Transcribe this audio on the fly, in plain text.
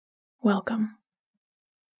Welcome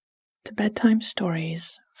to Bedtime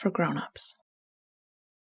Stories for Grown-Ups,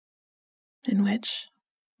 in which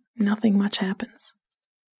nothing much happens.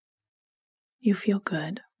 You feel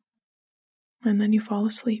good, and then you fall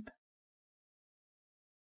asleep.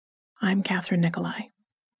 I'm Catherine Nicolai.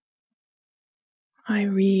 I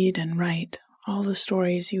read and write all the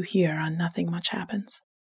stories you hear on Nothing Much Happens.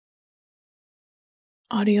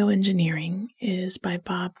 Audio engineering is by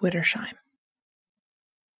Bob Wittersheim.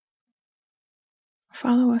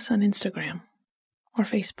 Follow us on Instagram or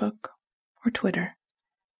Facebook or Twitter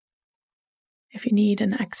if you need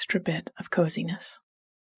an extra bit of coziness.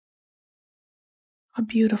 A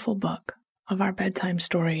beautiful book of our bedtime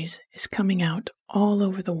stories is coming out all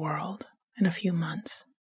over the world in a few months.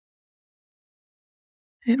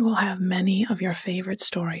 It will have many of your favorite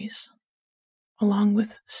stories, along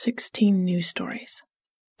with 16 new stories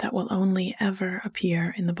that will only ever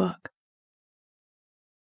appear in the book.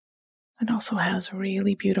 It also has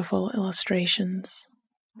really beautiful illustrations,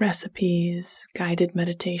 recipes, guided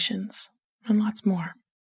meditations, and lots more.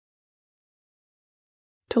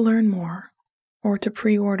 To learn more or to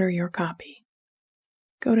pre-order your copy,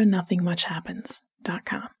 go to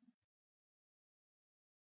nothingmuchhappens.com.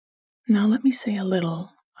 Now let me say a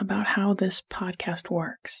little about how this podcast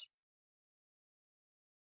works.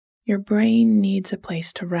 Your brain needs a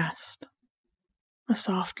place to rest, a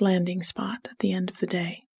soft landing spot at the end of the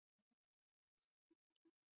day.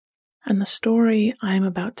 And the story I'm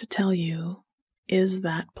about to tell you is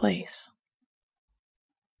that place.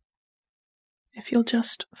 If you'll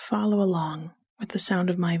just follow along with the sound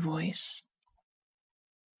of my voice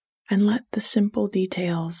and let the simple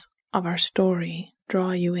details of our story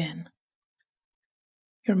draw you in,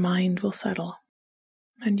 your mind will settle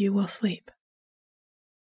and you will sleep.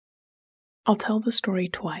 I'll tell the story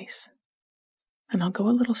twice, and I'll go a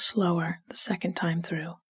little slower the second time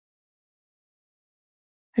through.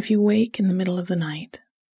 If you wake in the middle of the night,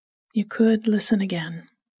 you could listen again,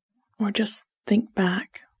 or just think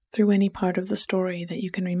back through any part of the story that you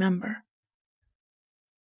can remember,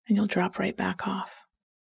 and you'll drop right back off.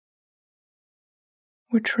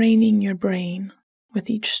 We're training your brain with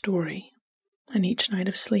each story and each night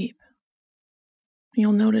of sleep.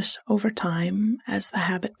 You'll notice over time, as the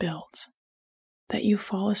habit builds, that you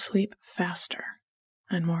fall asleep faster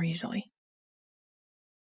and more easily.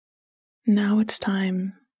 Now it's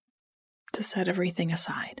time to set everything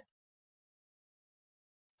aside.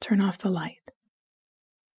 Turn off the light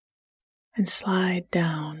and slide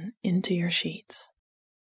down into your sheets.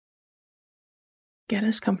 Get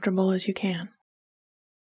as comfortable as you can.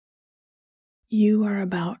 You are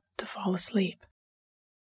about to fall asleep,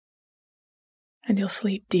 and you'll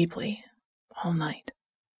sleep deeply all night.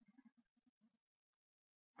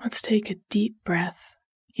 Let's take a deep breath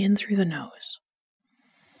in through the nose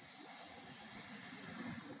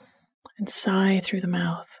and sigh through the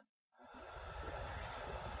mouth.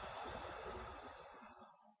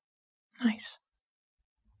 Nice.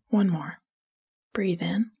 One more. Breathe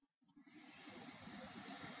in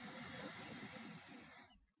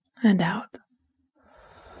and out.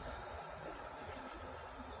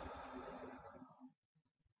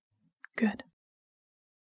 Good.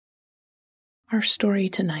 Our story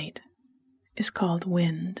tonight is called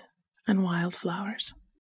Wind and Wildflowers.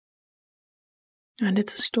 And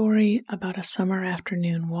it's a story about a summer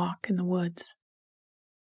afternoon walk in the woods.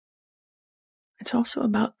 It's also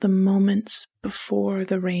about the moments before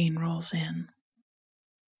the rain rolls in,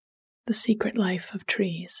 the secret life of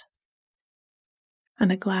trees,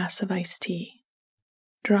 and a glass of iced tea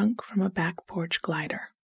drunk from a back porch glider.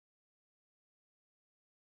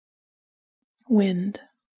 Wind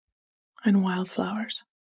and Wildflowers.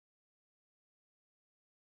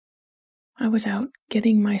 I was out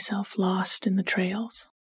getting myself lost in the trails,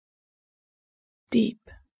 deep,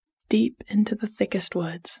 deep into the thickest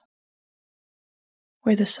woods,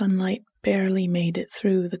 where the sunlight barely made it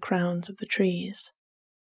through the crowns of the trees,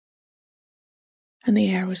 and the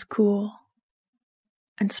air was cool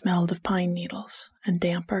and smelled of pine needles and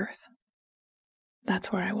damp earth.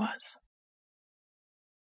 That's where I was.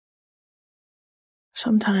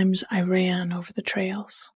 Sometimes I ran over the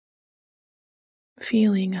trails,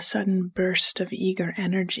 feeling a sudden burst of eager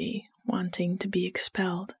energy wanting to be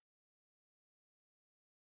expelled.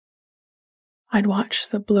 I'd watch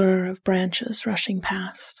the blur of branches rushing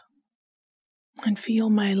past and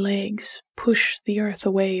feel my legs push the earth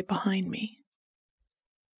away behind me.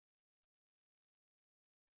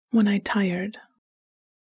 When I tired,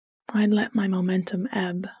 I'd let my momentum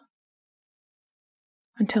ebb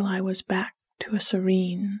until I was back to a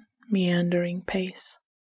serene, meandering pace.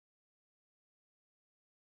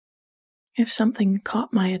 If something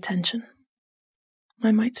caught my attention,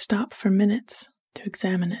 I might stop for minutes to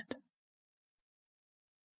examine it,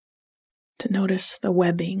 to notice the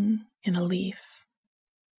webbing in a leaf,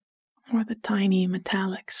 or the tiny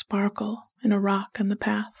metallic sparkle in a rock on the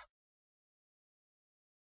path,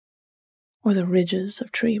 or the ridges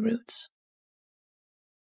of tree roots.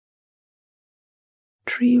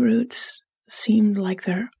 Tree roots seemed like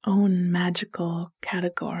their own magical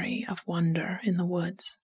category of wonder in the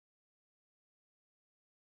woods.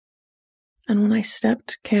 And when I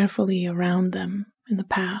stepped carefully around them in the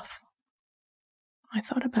path, I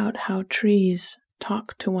thought about how trees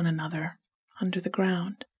talk to one another under the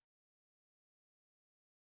ground,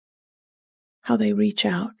 how they reach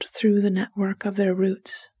out through the network of their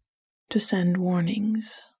roots to send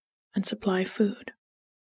warnings and supply food.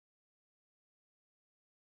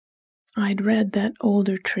 I'd read that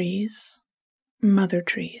older trees, mother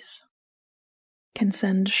trees, can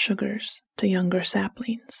send sugars to younger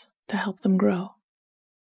saplings to help them grow.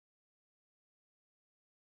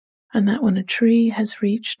 And that when a tree has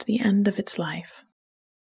reached the end of its life,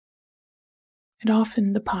 it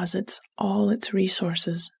often deposits all its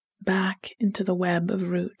resources back into the web of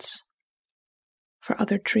roots for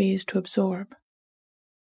other trees to absorb.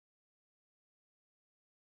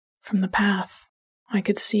 From the path, I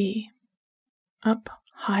could see, up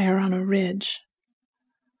higher on a ridge,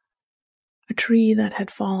 a tree that had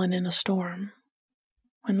fallen in a storm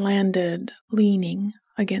and landed leaning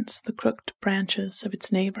against the crooked branches of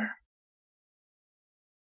its neighbor.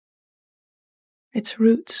 Its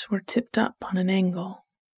roots were tipped up on an angle.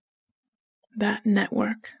 That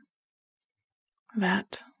network,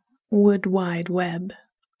 that wood-wide web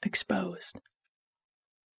exposed.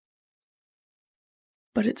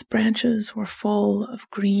 But its branches were full of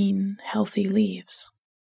green, healthy leaves.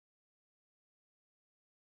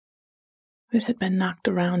 It had been knocked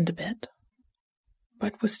around a bit,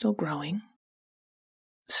 but was still growing,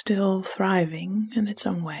 still thriving in its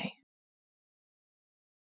own way.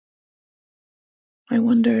 I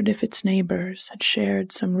wondered if its neighbors had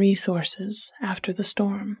shared some resources after the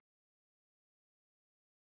storm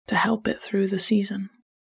to help it through the season.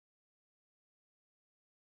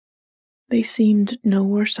 They seemed no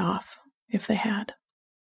worse off if they had.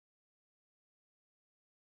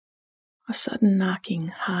 A sudden knocking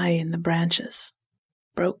high in the branches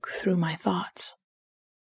broke through my thoughts,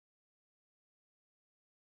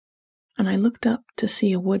 and I looked up to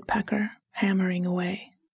see a woodpecker hammering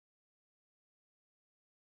away.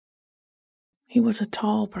 He was a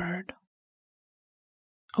tall bird,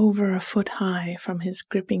 over a foot high from his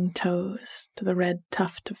gripping toes to the red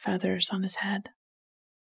tuft of feathers on his head.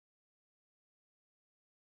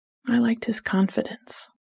 I liked his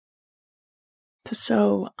confidence, to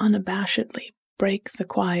so unabashedly break the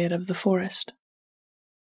quiet of the forest.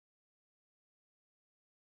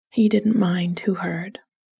 He didn't mind who heard.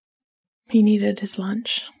 He needed his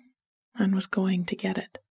lunch and was going to get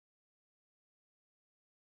it.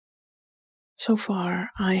 So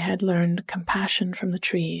far, I had learned compassion from the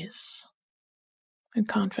trees and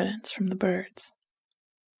confidence from the birds.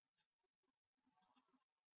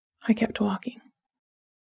 I kept walking.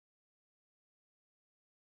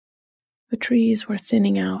 The trees were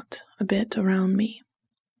thinning out a bit around me.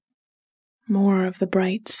 More of the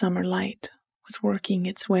bright summer light was working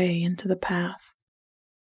its way into the path,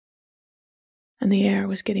 and the air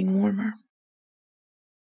was getting warmer.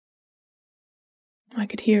 I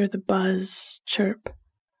could hear the buzz, chirp,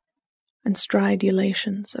 and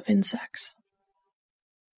stridulations of insects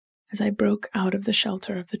as I broke out of the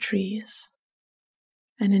shelter of the trees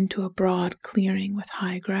and into a broad clearing with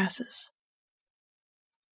high grasses.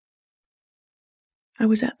 I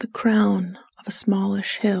was at the crown of a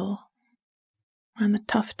smallish hill, and the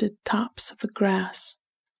tufted tops of the grass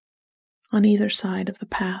on either side of the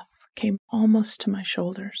path came almost to my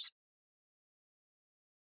shoulders.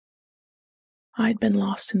 I'd been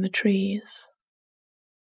lost in the trees,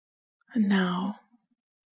 and now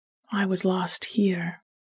I was lost here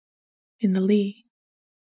in the lee.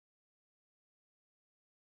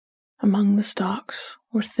 Among the stalks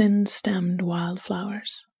were thin-stemmed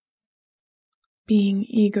wildflowers, being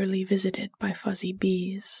eagerly visited by fuzzy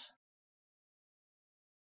bees,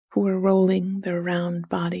 who were rolling their round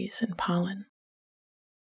bodies in pollen,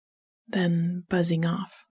 then buzzing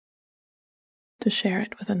off to share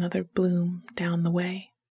it with another bloom down the way.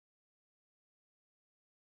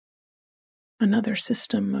 Another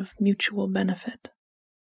system of mutual benefit.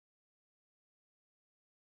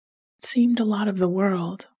 It seemed a lot of the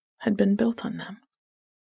world had been built on them.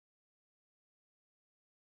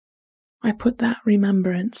 I put that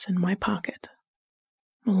remembrance in my pocket,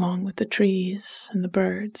 along with the trees and the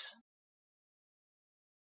birds,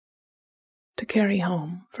 to carry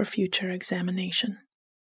home for future examination.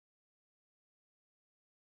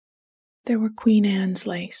 There were Queen Anne's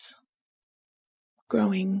lace,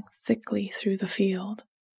 growing thickly through the field,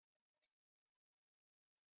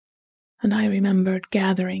 and I remembered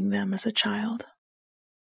gathering them as a child,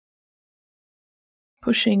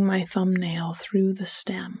 pushing my thumbnail through the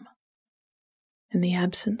stem in the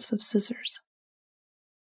absence of scissors,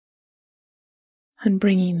 and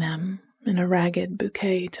bringing them in a ragged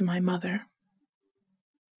bouquet to my mother,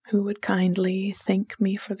 who would kindly thank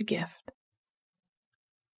me for the gift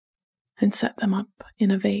and set them up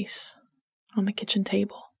in a vase on the kitchen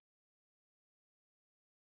table.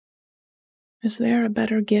 Is there a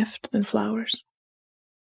better gift than flowers?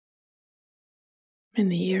 In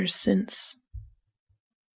the years since,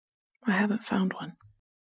 I haven't found one.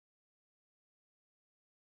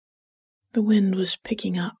 The wind was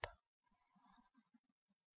picking up,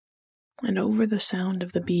 and over the sound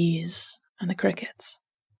of the bees and the crickets,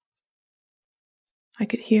 I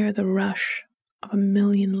could hear the rush of a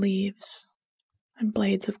million leaves and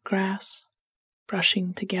blades of grass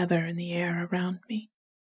brushing together in the air around me.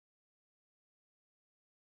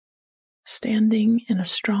 Standing in a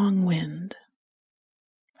strong wind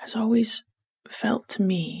has always felt to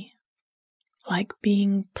me like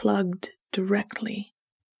being plugged directly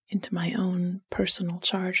into my own personal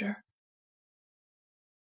charger.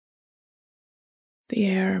 The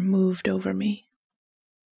air moved over me,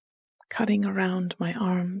 cutting around my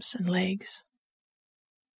arms and legs,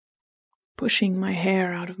 pushing my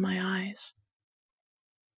hair out of my eyes,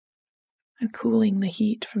 and cooling the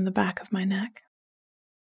heat from the back of my neck.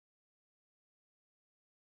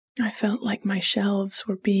 I felt like my shelves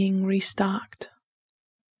were being restocked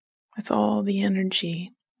with all the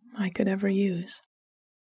energy I could ever use.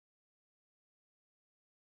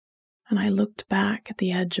 And I looked back at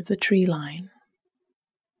the edge of the tree line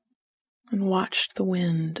and watched the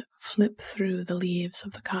wind flip through the leaves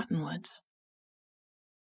of the cottonwoods,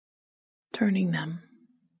 turning them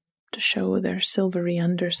to show their silvery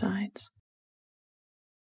undersides.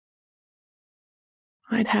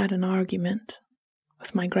 I'd had an argument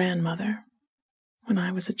with my grandmother when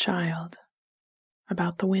I was a child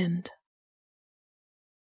about the wind.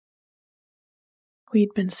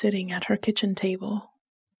 We'd been sitting at her kitchen table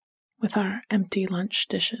with our empty lunch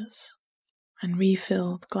dishes and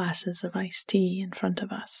refilled glasses of iced tea in front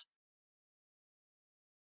of us.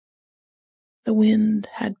 The wind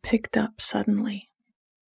had picked up suddenly,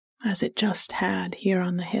 as it just had here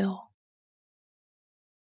on the hill.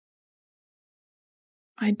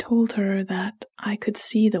 I'd told her that I could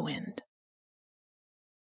see the wind,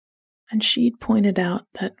 and she'd pointed out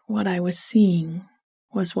that what I was seeing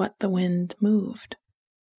was what the wind moved,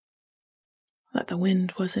 that the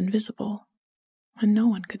wind was invisible and no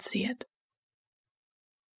one could see it.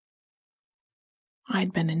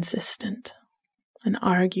 I'd been insistent and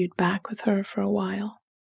argued back with her for a while,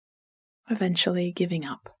 eventually giving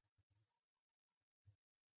up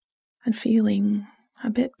and feeling a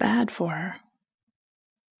bit bad for her.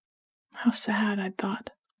 How sad, I'd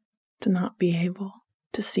thought, to not be able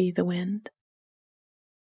to see the wind.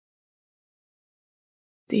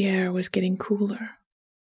 The air was getting cooler,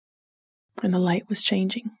 and the light was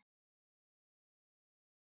changing.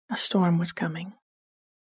 A storm was coming,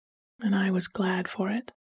 and I was glad for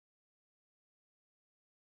it.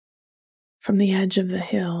 From the edge of the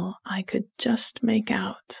hill, I could just make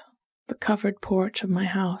out the covered porch of my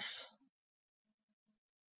house,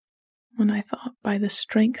 when I thought by the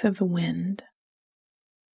strength of the wind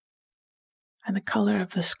and the color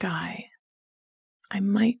of the sky, I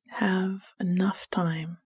might have enough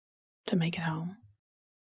time to make it home.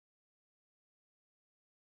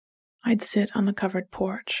 I'd sit on the covered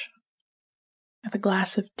porch with a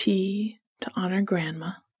glass of tea to honor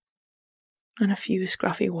Grandma and a few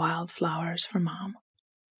scruffy wildflowers for Mom,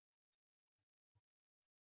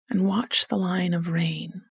 and watch the line of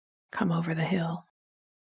rain come over the hill.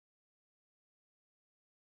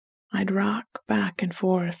 I'd rock back and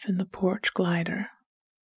forth in the porch glider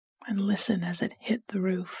and listen as it hit the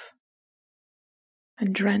roof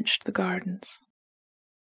and drenched the gardens.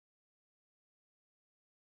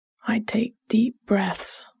 I'd take deep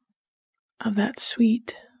breaths of that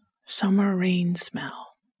sweet summer rain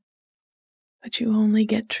smell that you only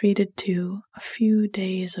get treated to a few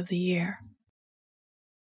days of the year,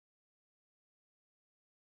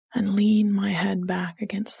 and lean my head back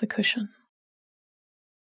against the cushion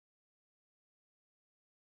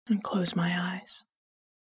and close my eyes.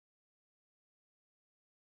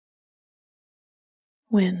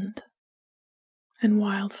 Wind and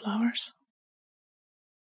wildflowers.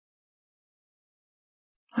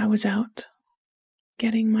 I was out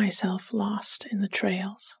getting myself lost in the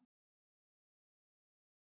trails.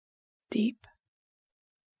 Deep,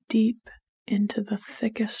 deep into the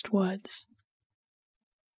thickest woods,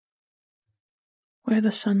 where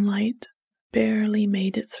the sunlight barely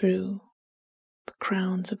made it through the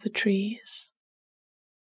crowns of the trees,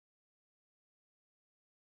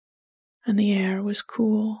 and the air was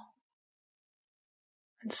cool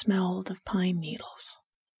and smelled of pine needles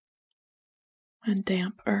and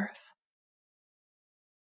damp earth.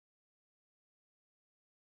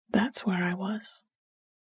 That's where I was.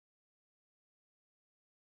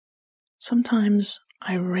 Sometimes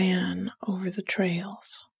I ran over the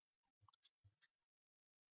trails,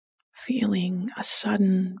 feeling a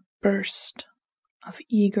sudden burst of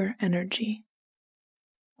eager energy,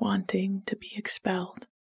 wanting to be expelled.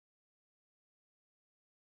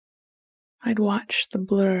 I'd watch the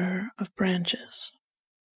blur of branches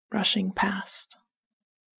rushing past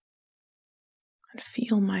and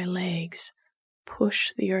feel my legs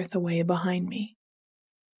push the earth away behind me.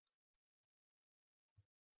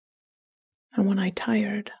 And when I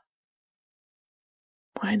tired,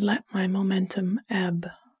 I'd let my momentum ebb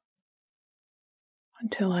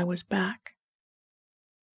until I was back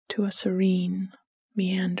to a serene,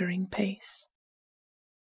 meandering pace.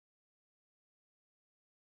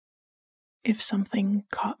 If something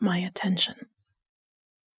caught my attention,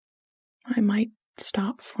 I might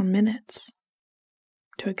stop for minutes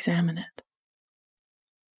to examine it,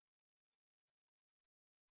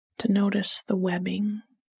 to notice the webbing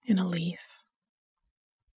in a leaf,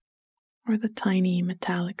 or the tiny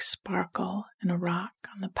metallic sparkle in a rock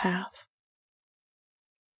on the path,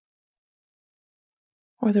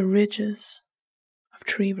 or the ridges of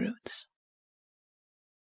tree roots.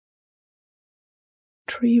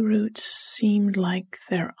 Tree roots seemed like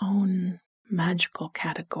their own magical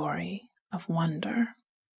category of wonder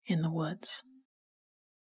in the woods.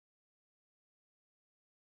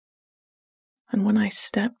 And when I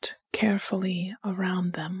stepped carefully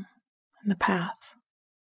around them in the path,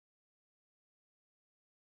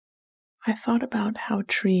 I thought about how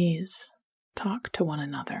trees talk to one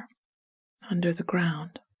another under the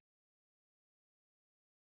ground,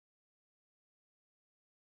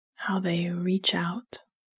 how they reach out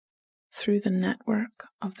through the network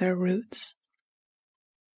of their roots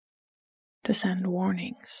to send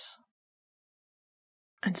warnings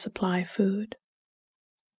and supply food.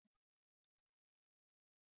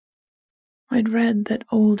 I'd read that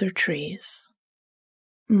older trees,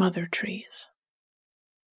 mother trees,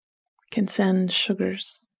 can send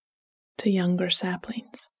sugars to younger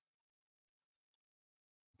saplings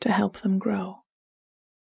to help them grow,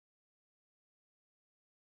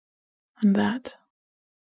 and that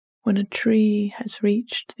when a tree has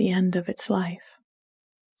reached the end of its life,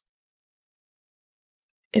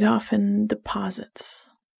 it often deposits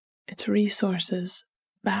its resources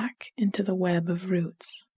back into the web of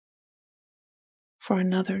roots for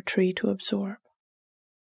another tree to absorb.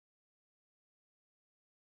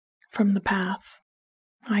 From the path,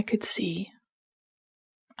 I could see,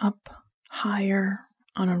 up higher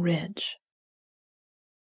on a ridge,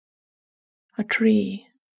 a tree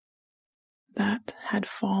that had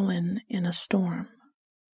fallen in a storm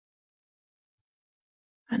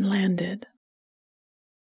and landed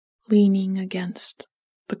leaning against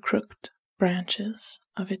the crooked branches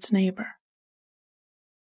of its neighbor.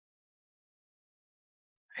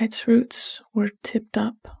 Its roots were tipped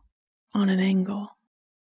up on an angle.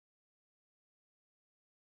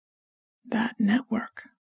 That network,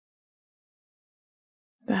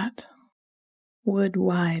 that wood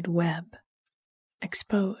wide web,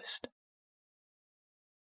 exposed.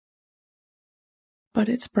 But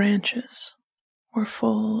its branches were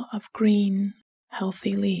full of green,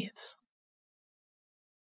 healthy leaves.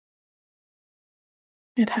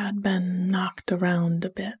 It had been knocked around a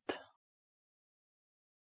bit,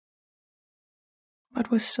 but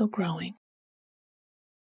was still growing,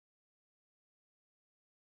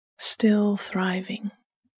 still thriving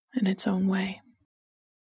in its own way.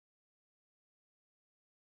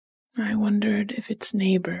 I wondered if its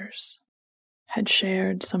neighbors had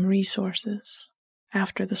shared some resources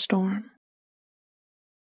after the storm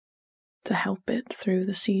to help it through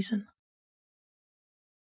the season.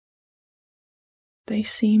 They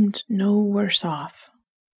seemed no worse off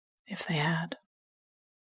if they had.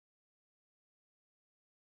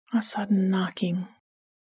 A sudden knocking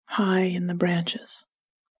high in the branches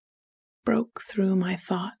broke through my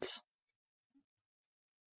thoughts,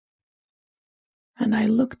 and I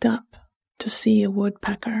looked up to see a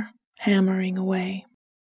woodpecker hammering away.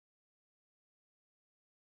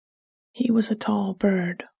 He was a tall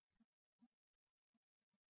bird,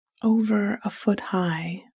 over a foot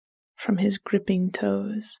high from his gripping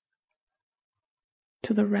toes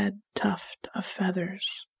to the red tuft of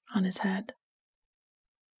feathers on his head.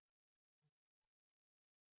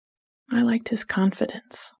 I liked his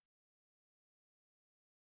confidence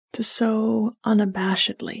to so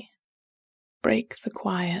unabashedly break the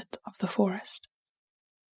quiet of the forest.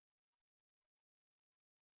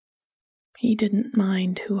 He didn't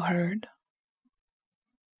mind who heard.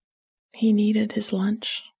 He needed his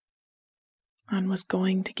lunch and was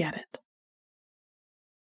going to get it.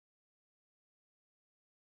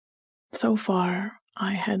 So far,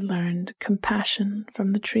 I had learned compassion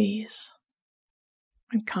from the trees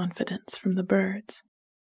and confidence from the birds.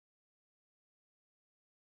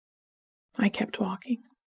 I kept walking.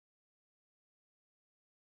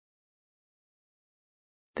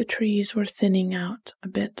 The trees were thinning out a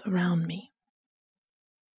bit around me.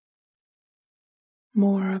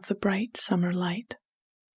 More of the bright summer light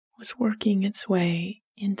was working its way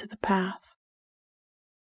into the path,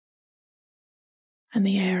 and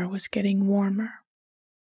the air was getting warmer.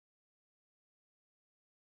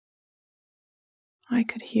 I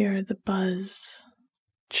could hear the buzz,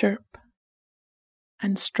 chirp,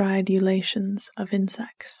 and stridulations of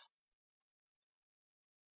insects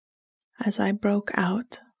as I broke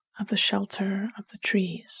out of the shelter of the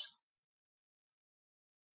trees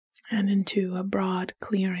and into a broad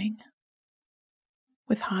clearing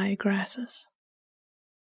with high grasses.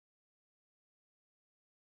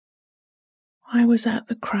 I was at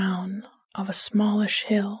the crown of a smallish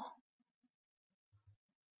hill,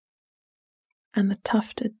 and the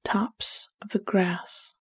tufted tops of the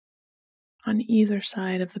grass on either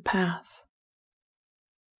side of the path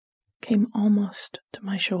came almost to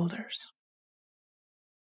my shoulders.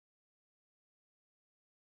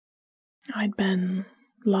 I'd been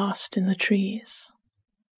lost in the trees,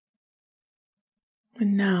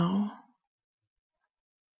 and now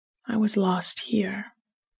I was lost here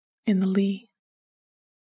in the lee.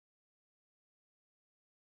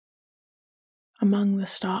 Among the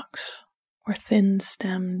stalks were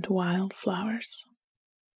thin-stemmed wildflowers,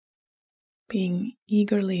 being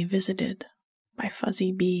eagerly visited by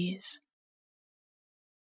fuzzy bees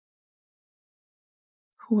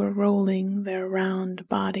who were rolling their round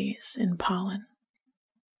bodies in pollen,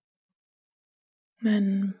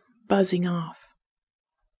 then buzzing off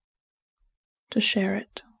to share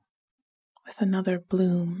it with another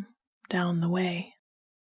bloom down the way.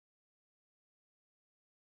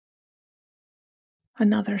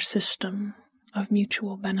 Another system of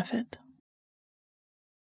mutual benefit.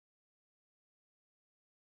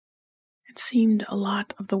 It seemed a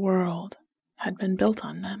lot of the world had been built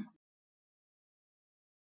on them.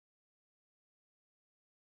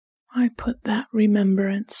 I put that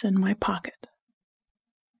remembrance in my pocket,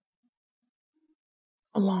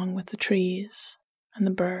 along with the trees and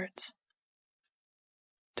the birds,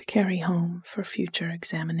 to carry home for future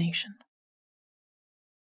examination.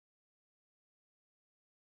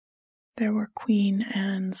 There were Queen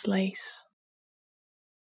Anne's lace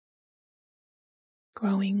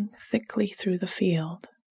growing thickly through the field,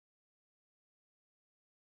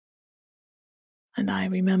 and I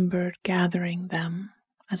remembered gathering them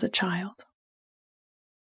as a child,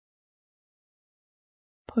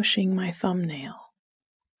 pushing my thumbnail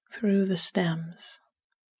through the stems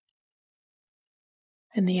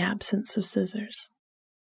in the absence of scissors,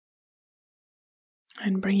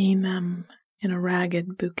 and bringing them in a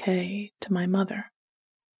ragged bouquet to my mother,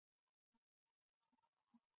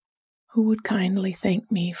 who would kindly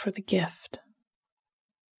thank me for the gift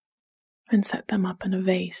and set them up in a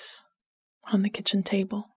vase on the kitchen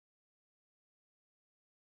table.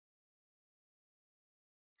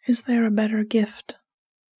 Is there a better gift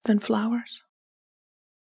than flowers?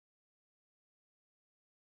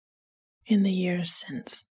 In the years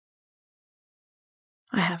since,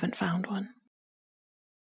 I haven't found one.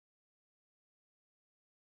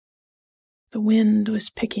 The wind was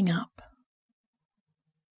picking up,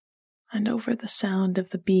 and over the sound of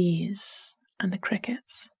the bees and the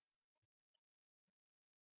crickets,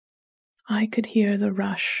 I could hear the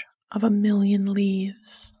rush of 1,000,000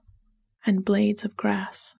 leaves and blades of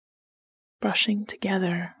grass brushing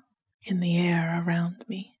together in the air around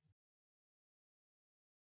me.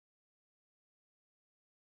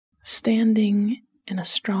 Standing in a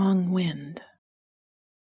strong wind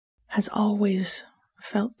has always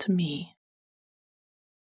felt to me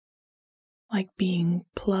like being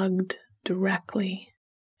plugged directly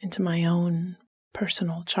into my own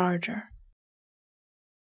personal charger.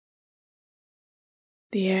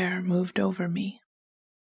 The air moved over me,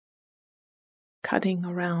 cutting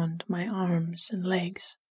around my arms and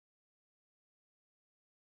legs.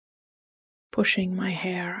 pushing my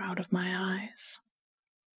hair out of my eyes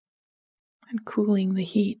and cooling the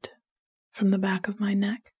heat from the back of my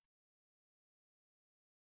neck.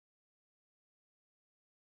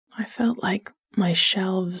 I felt like my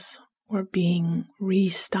shelves were being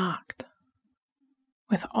restocked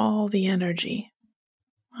with all the energy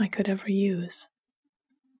I could ever use.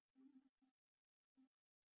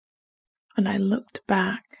 And I looked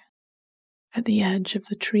back at the edge of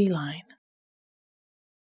the tree line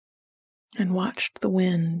and watched the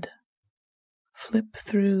wind flip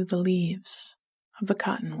through the leaves of the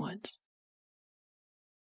cottonwoods,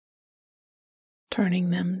 turning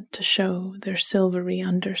them to show their silvery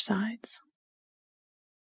undersides.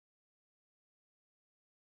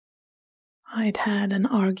 I'd had an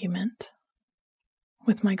argument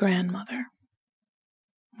with my grandmother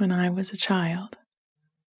when I was a child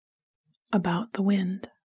about the wind.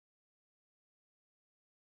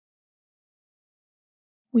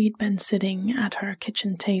 We'd been sitting at her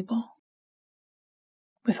kitchen table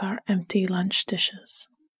with our empty lunch dishes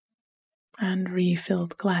and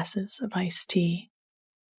refilled glasses of iced tea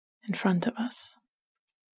in front of us.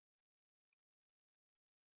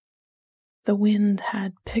 The wind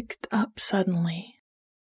had picked up suddenly,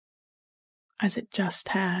 as it just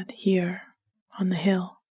had here on the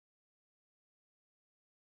hill.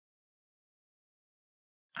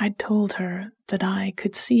 I'd told her that I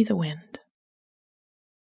could see the wind,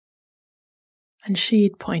 and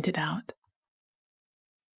she'd pointed out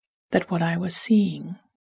that what I was seeing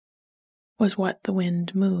was what the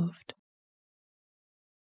wind moved,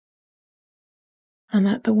 and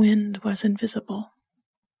that the wind was invisible,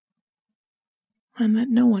 and that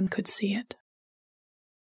no one could see it.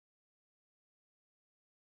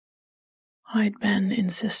 I'd been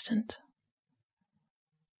insistent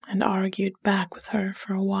and argued back with her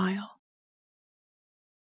for a while,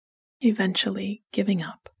 eventually giving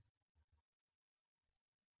up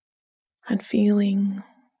and feeling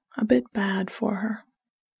a bit bad for her.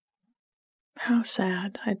 How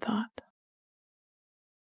sad, I thought,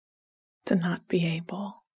 to not be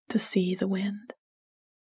able to see the wind.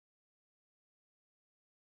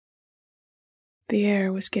 The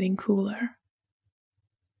air was getting cooler,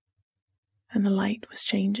 and the light was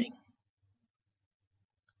changing.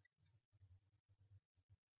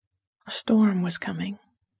 A storm was coming,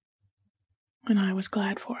 and I was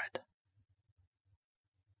glad for it.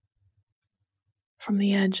 From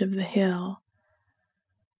the edge of the hill,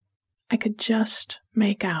 I could just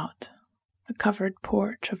make out the covered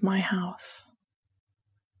porch of my house.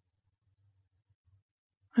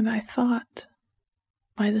 And I thought,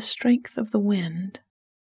 by the strength of the wind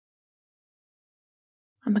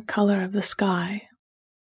and the color of the sky,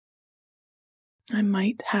 I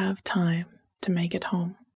might have time to make it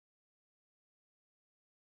home.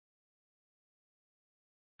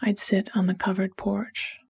 I'd sit on the covered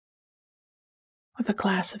porch with a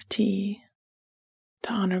glass of tea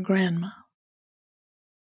to honor Grandma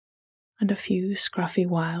and a few scruffy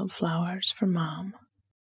wildflowers for Mom,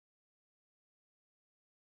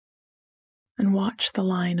 and watch the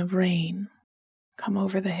line of rain come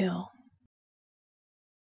over the hill.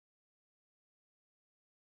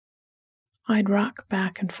 I'd rock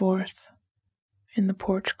back and forth in the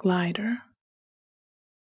porch glider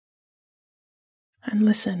and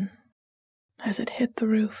listen as it hit the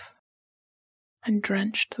roof and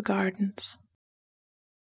drenched the gardens.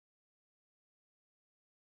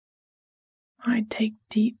 I'd take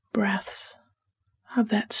deep breaths of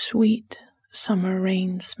that sweet summer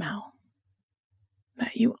rain smell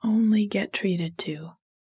that you only get treated to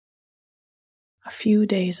a few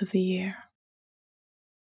days of the year.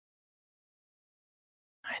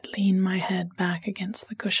 I'd lean my head back against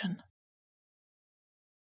the cushion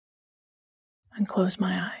and close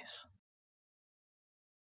my eyes.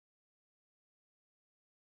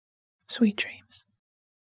 Sweet dreams.